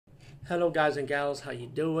Hello, guys and gals. How you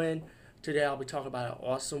doing? Today, I'll be talking about an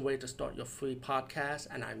awesome way to start your free podcast,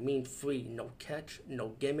 and I mean free. No catch, no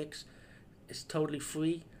gimmicks. It's totally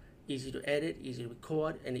free, easy to edit, easy to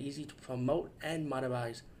record, and easy to promote and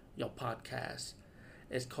monetize your podcast.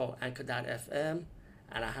 It's called Anchor.fm,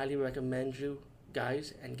 and I highly recommend you,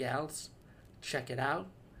 guys and gals, check it out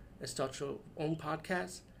and start your own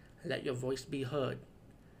podcast and let your voice be heard.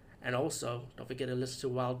 And also, don't forget to listen to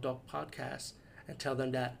Wild Dog Podcast and tell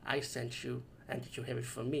them that I sent you and that you hear it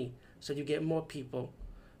from me. So you get more people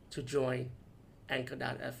to join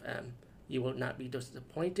Anchor.fm. You will not be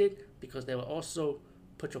disappointed because they will also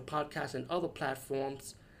put your podcast in other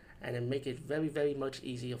platforms and then make it very, very much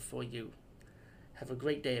easier for you. Have a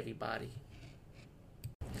great day, everybody.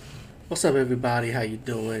 What's up, everybody? How you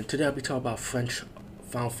doing? Today I'll be talking about French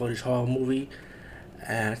found footage horror movie.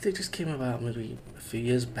 And I think this came about maybe a few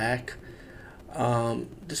years back.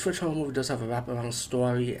 This French horror movie does have a wraparound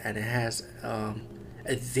story, and it has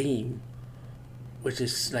a theme, which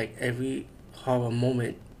is like every horror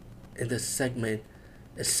moment in this segment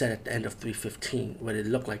is set at the end of 3:15, what it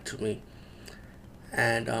looked like to me.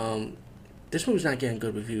 And this movie's not getting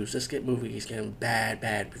good reviews. This movie is getting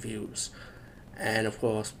bad reviews. And of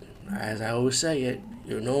course, as I always say it,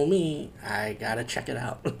 you know me, I gotta check it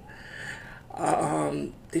out.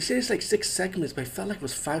 They say it's like 6 segments, but I felt like it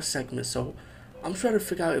was 5 segments. So I'm trying to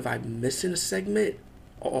figure out if I'm missing a segment,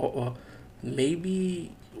 or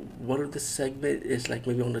maybe one of the segment is like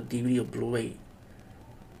maybe on the DVD or Blu-ray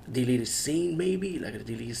deleted scene, maybe like a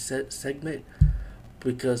deleted segment,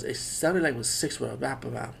 because it sounded like it was 6 with a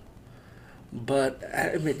wraparound. But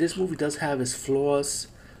I mean, this movie does have its flaws,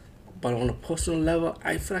 but on a personal level,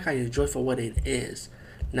 I feel like I enjoy for what it is.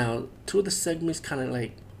 Now, 2 of the segments kind of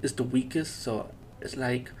like is the weakest, so it's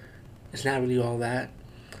like it's not really all that.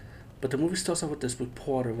 But the movie starts off with this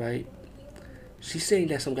reporter, right? She's saying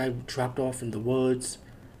that some guy dropped off in the woods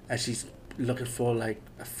as she's looking for like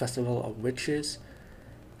a festival of witches.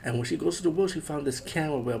 And when she goes to the woods, she found this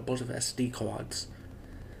camera with a bunch of SD cards.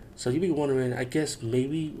 So you be wondering, I guess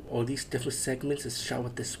maybe all these different segments is shot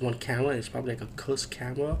with this one camera. It's probably like a cursed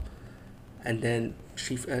camera. And then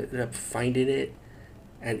she ended up finding it,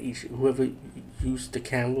 and whoever used the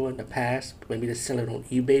camera in the past, maybe they sell it on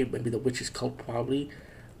eBay, maybe the witch's cult probably.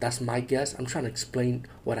 That's my guess. I'm trying to explain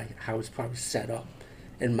how it's probably set up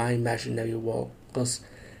in my imaginary world, because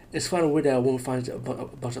it's funny way that a woman finds a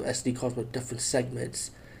bunch of SD cards with different segments,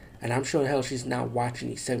 and I'm sure hell she's not watching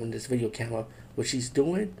these segments in this video camera, what she's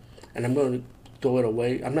doing, and I'm going to throw it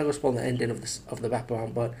away. I'm not going to spoil the ending of the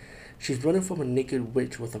wraparound, but she's running from a naked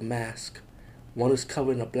witch with a mask. One is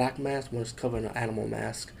covered in a black mask, one is covered in an animal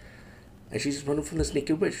mask. And she's running from this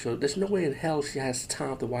naked witch, so there's no way in hell she has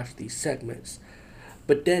time to watch these segments.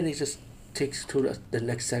 But then it just takes to the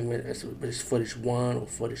next segment, it's footage 1 or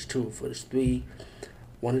footage 2 or footage 3.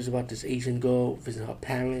 One is about this Asian girl visiting her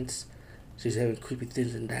parents. She's having creepy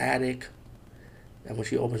things in the attic. And when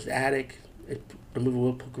she opens the attic, the movie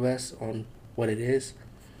will progress on what it is.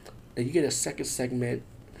 Then you get a second segment,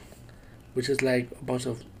 which is like a bunch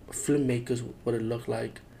of filmmakers, what it looked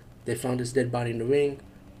like. They found this dead body in the ring.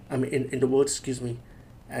 In the woods, excuse me.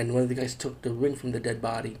 And one of the guys took the ring from the dead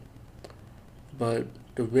body. But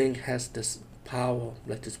the ring has this power,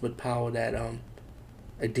 like this wood power that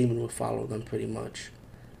a demon will follow them pretty much.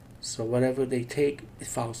 So whatever they take, it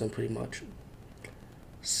follows them pretty much.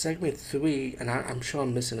 Segment 3, and I'm sure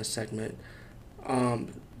I'm missing a segment.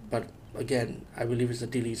 But again, I believe it's a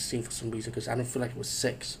deleted scene for some reason because I don't feel like it was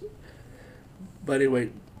 6. But anyway,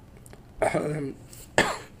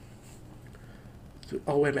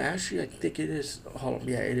 oh wait a minute, actually I think it is, hold on,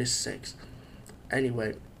 yeah, it is 6.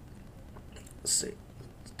 Anyway, let's see.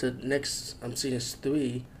 The next I'm seeing is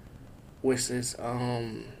 3, which is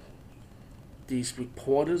these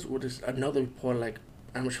reporters, or there's another reporter, like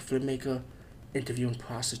amateur filmmaker interviewing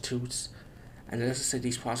prostitutes, and let's just say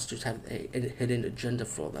these prostitutes have a hidden agenda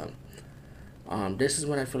for them. This is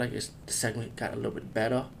when I feel like the segment got a little bit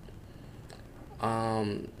better.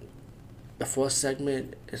 The first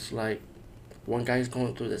segment is like one guy's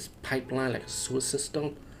going through this pipeline, like a sewer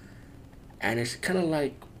system, and it's kind of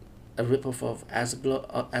like a ripoff of As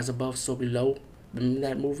Above, So Below. Remember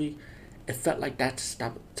that movie? It felt like that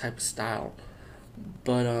type of style.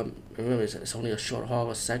 But remember, it's only a short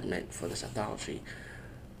horror segment for this anthology.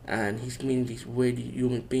 And he's meeting these weird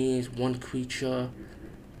human beings, one creature.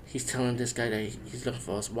 He's telling this guy that he's looking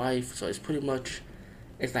for his wife. So it's pretty much,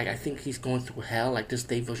 it's like I think he's going through hell, like this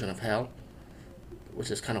day version of hell. Which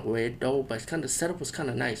is kind of weird though, but it's kind of, the setup was kind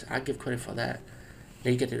of nice. I give credit for that.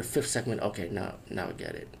 Then you get to the 5th segment. Okay, now I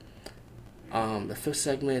get it. The 5th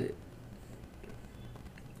segment,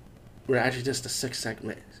 well, actually just the 6th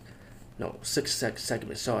segment, No,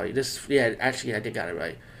 segment. Sorry, this yeah. Actually, I did got it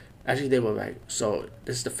right. Actually, they were right. So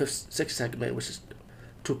this is the sixth segment, which is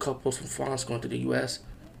two couples from France going to the U.S.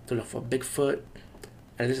 to look for Bigfoot,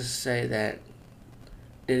 and this is to say that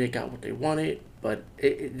they didn't got what they wanted. But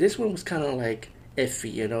this one was kind of like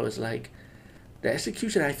iffy. You know, it's like the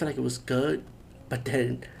execution. I feel like it was good, but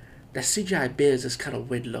then the CGI bears is kind of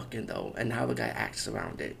weird looking though, and how the guy acts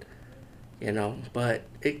around it. You know, but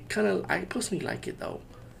it kind of I personally like it though.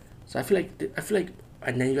 So I feel like,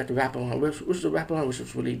 and then you got the wrap around, which is the wrap around, which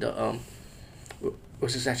was really the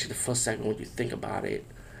which is actually the first segment when you think about it.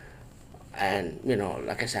 And you know,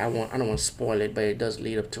 like I said, I don't want to spoil it, but it does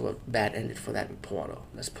lead up to a bad ending for that reporter.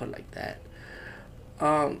 Let's put it like that.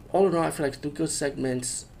 All in all, I feel like two good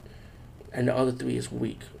segments, and the other three is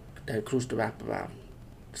weak. That includes the wrap around.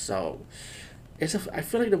 So I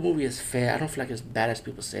feel like the movie is fair. I don't feel like it's bad as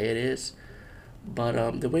people say it is.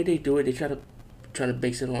 But the way they do it, they try to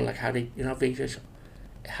base it on like how they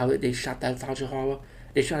how they shot that Fauci horror.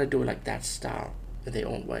 They try to do it like that style in their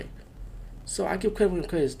own way. So I give credit when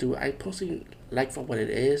credit is due. I personally like for what it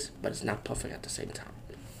is, but it's not perfect at the same time.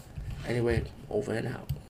 Anyway, over and out.